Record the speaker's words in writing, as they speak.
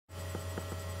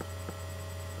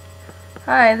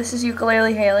Hi, this is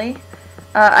Ukulele Haley.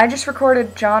 I just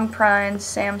recorded John Prine's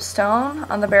Sam Stone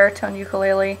on the baritone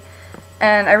ukulele,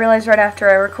 and I realized right after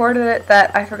I recorded it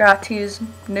that I forgot to use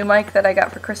new mic that I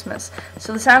got for Christmas,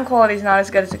 so the sound quality is not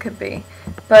as good as it could be.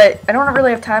 But I don't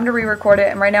really have time to re-record it,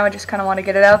 and right now I just kind of want to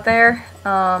get it out there.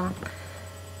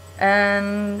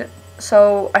 And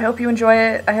so I hope you enjoy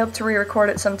it. I hope to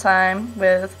re-record it sometime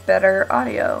with better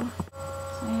audio.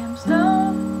 Sam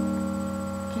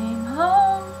Stone came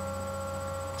home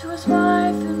to his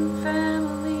wife and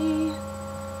family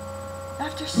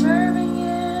after serving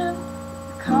in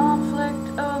a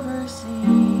conflict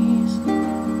overseas.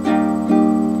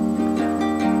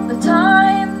 The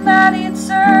time that he'd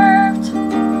served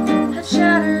had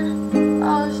shattered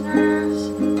all his nerves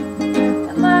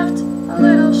and left a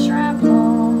little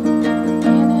shrapnel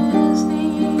in his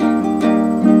knee.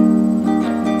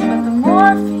 But the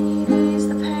morphine eased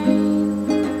the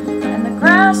pain and the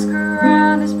grass grew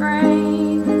around his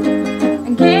brain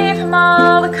and gave him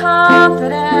all the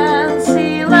confidence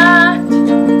he lacked.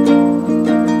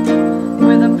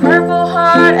 With a purple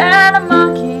heart and a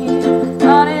monkey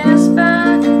on his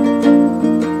back,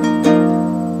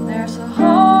 there's a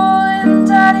hole in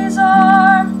Daddy's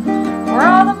arm where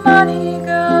all the money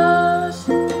goes.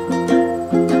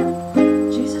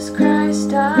 Jesus Christ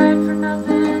died for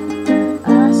nothing,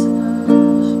 I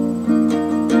suppose.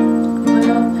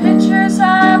 Little pictures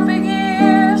have big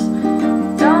ears,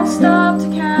 don't stop to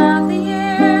count the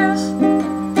years.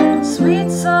 Sweet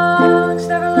songs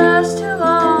never last too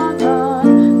long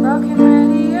on broken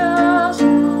radios.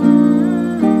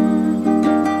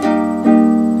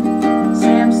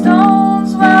 Sam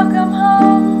Stone's welcome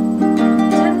home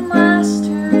didn't last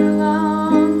too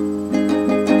long.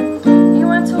 He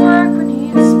went to work when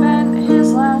he'd spent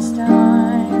his last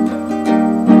dime.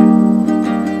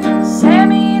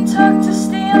 Sammy took to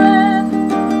stealing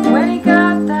when he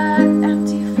got that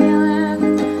empty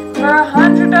feeling for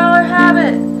 $100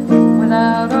 habit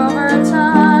without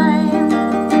overtime.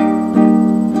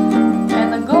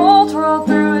 And the gold rolled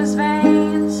through his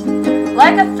veins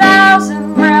like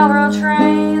 1,000 railroad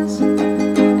trains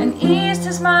and eased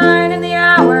his mind in the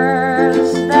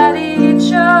hours that he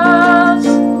chose,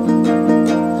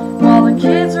 while the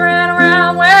kids ran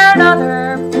around wearing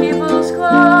other people's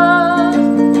clothes.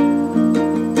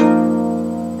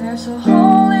 There's a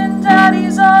hole in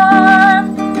Daddy's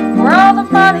arm where all the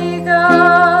money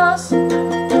goes.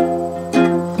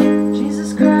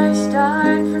 Jesus Christ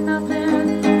died for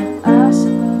nothing, I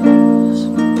suppose.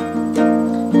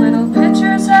 Little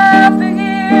pictures have big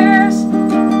ears,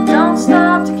 don't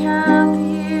stop to count the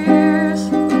years.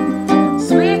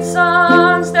 Sweet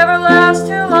songs never last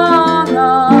too long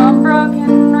on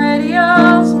broken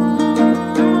radios.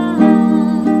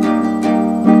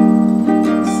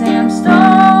 Sam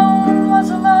Stone was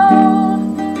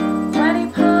alone when he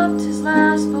popped his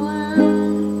last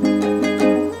balloon,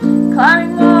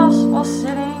 climbing walls while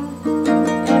sitting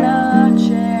in a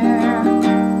chair.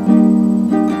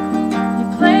 He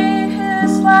played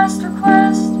his last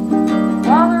request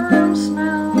while the room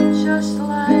smelled just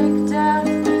like death,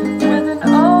 with an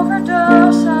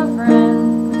overdose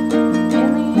hovering in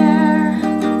the air.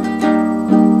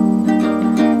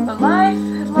 But life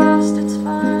had lost its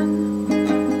fun,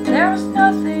 there was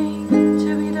nothing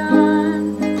to be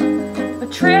done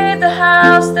but trade the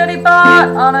house that he bought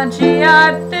on a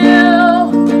GI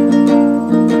Bill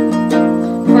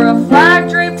for a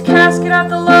flag-draped casket at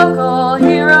the local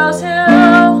Heroes Hill.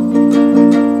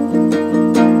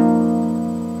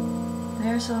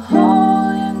 There's a hole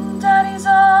in Daddy's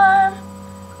arm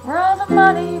where all the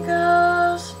money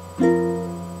goes.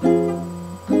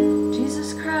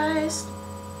 Jesus Christ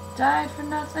died for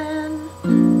nothing,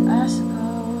 I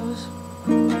suppose.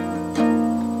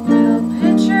 Little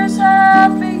pictures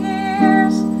have big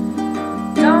ears,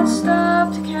 don't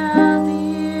stop to count the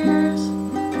years.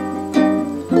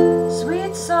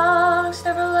 Sweet songs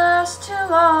never last too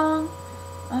long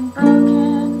on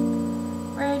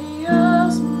broken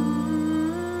radios.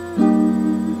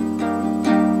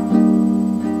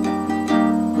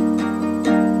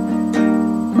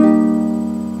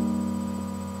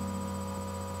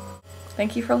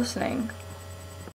 Thank you for listening.